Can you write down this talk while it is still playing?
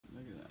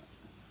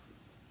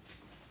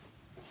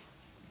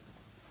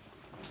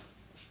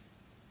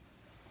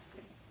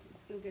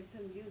get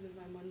some views if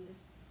I'm on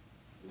this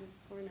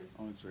corner.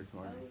 Oh, it's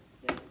recording.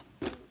 Oh,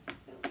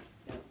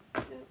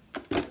 no.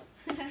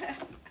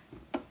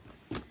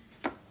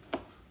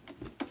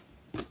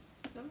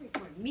 Don't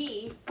record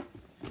me.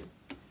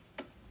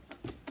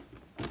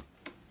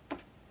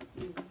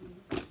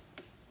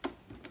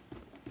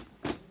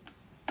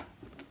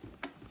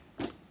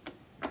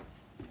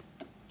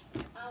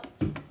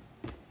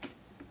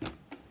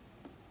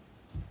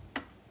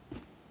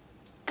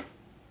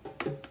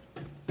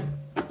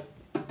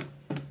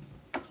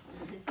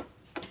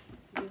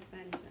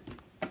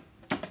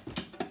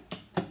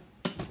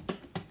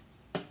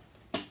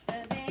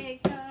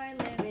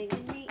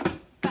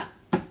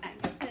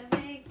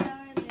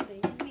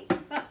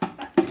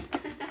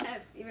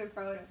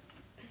 Photo.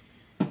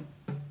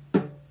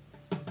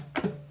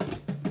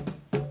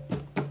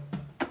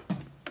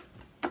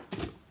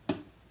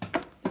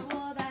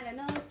 Toda la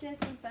noche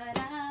sin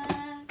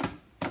parar,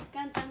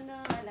 cantando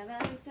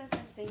alabanzas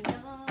al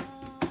Señor,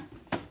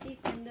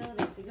 diciendo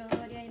de su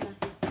gloria y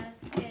majestad,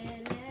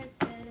 Él es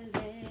el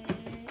Rey.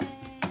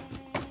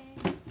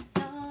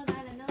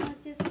 Toda la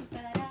noche sin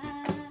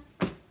parar,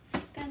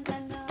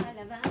 cantando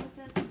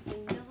alabanzas al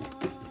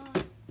Señor,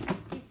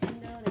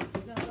 diciendo de su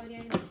gloria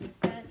y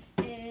majestad,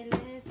 Él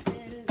es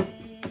el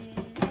Rey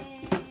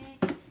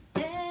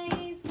de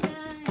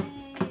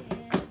Israel.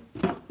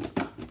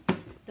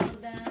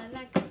 Toda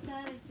la casa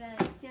de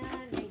Israel se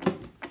alegró,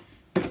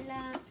 en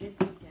la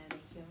presencia de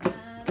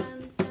Jehová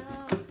avanzó.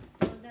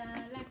 Toda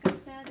la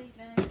casa de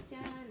Israel se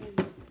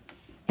alegró,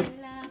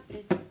 en la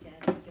presencia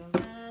de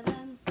Jehová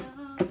avanzó.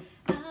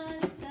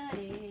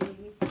 Alzaré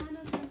mis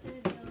manos ante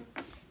Dios,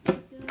 en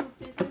su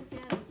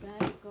presencia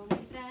danzaré como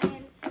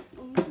Israel.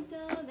 Un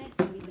manto de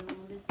júbilo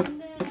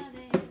descenderá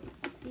de él,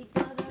 y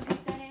todos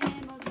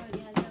gritaremos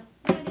gloria a Dios,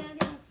 gloria a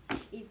Dios.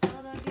 Y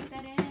todos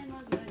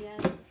gritaremos gloria a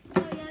Dios,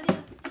 gloria a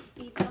Dios.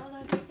 Y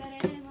todos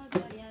gritaremos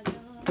gloria a Dios.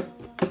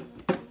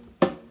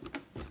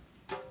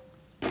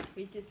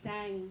 We just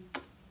sang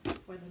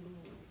for the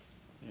Lord.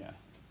 Yeah.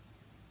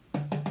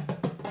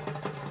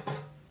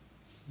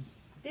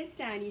 This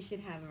sound you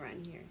should have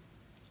around here.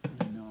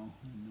 I know.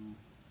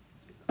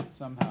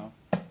 Somehow.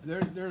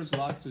 There's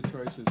lots of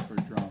choices for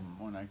drum.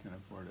 When I can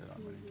afford it,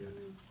 I'm going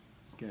to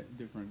get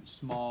different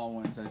small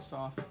ones. I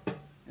saw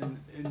in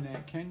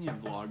that Kenya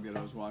vlog that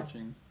I was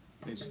watching,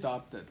 they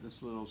stopped at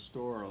this little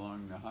store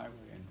along the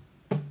highway and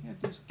they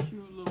had these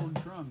cute little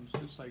drums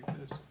just like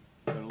this,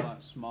 but a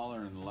lot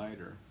smaller and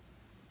lighter.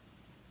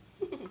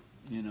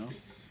 You know?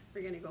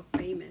 We're going to go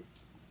famous.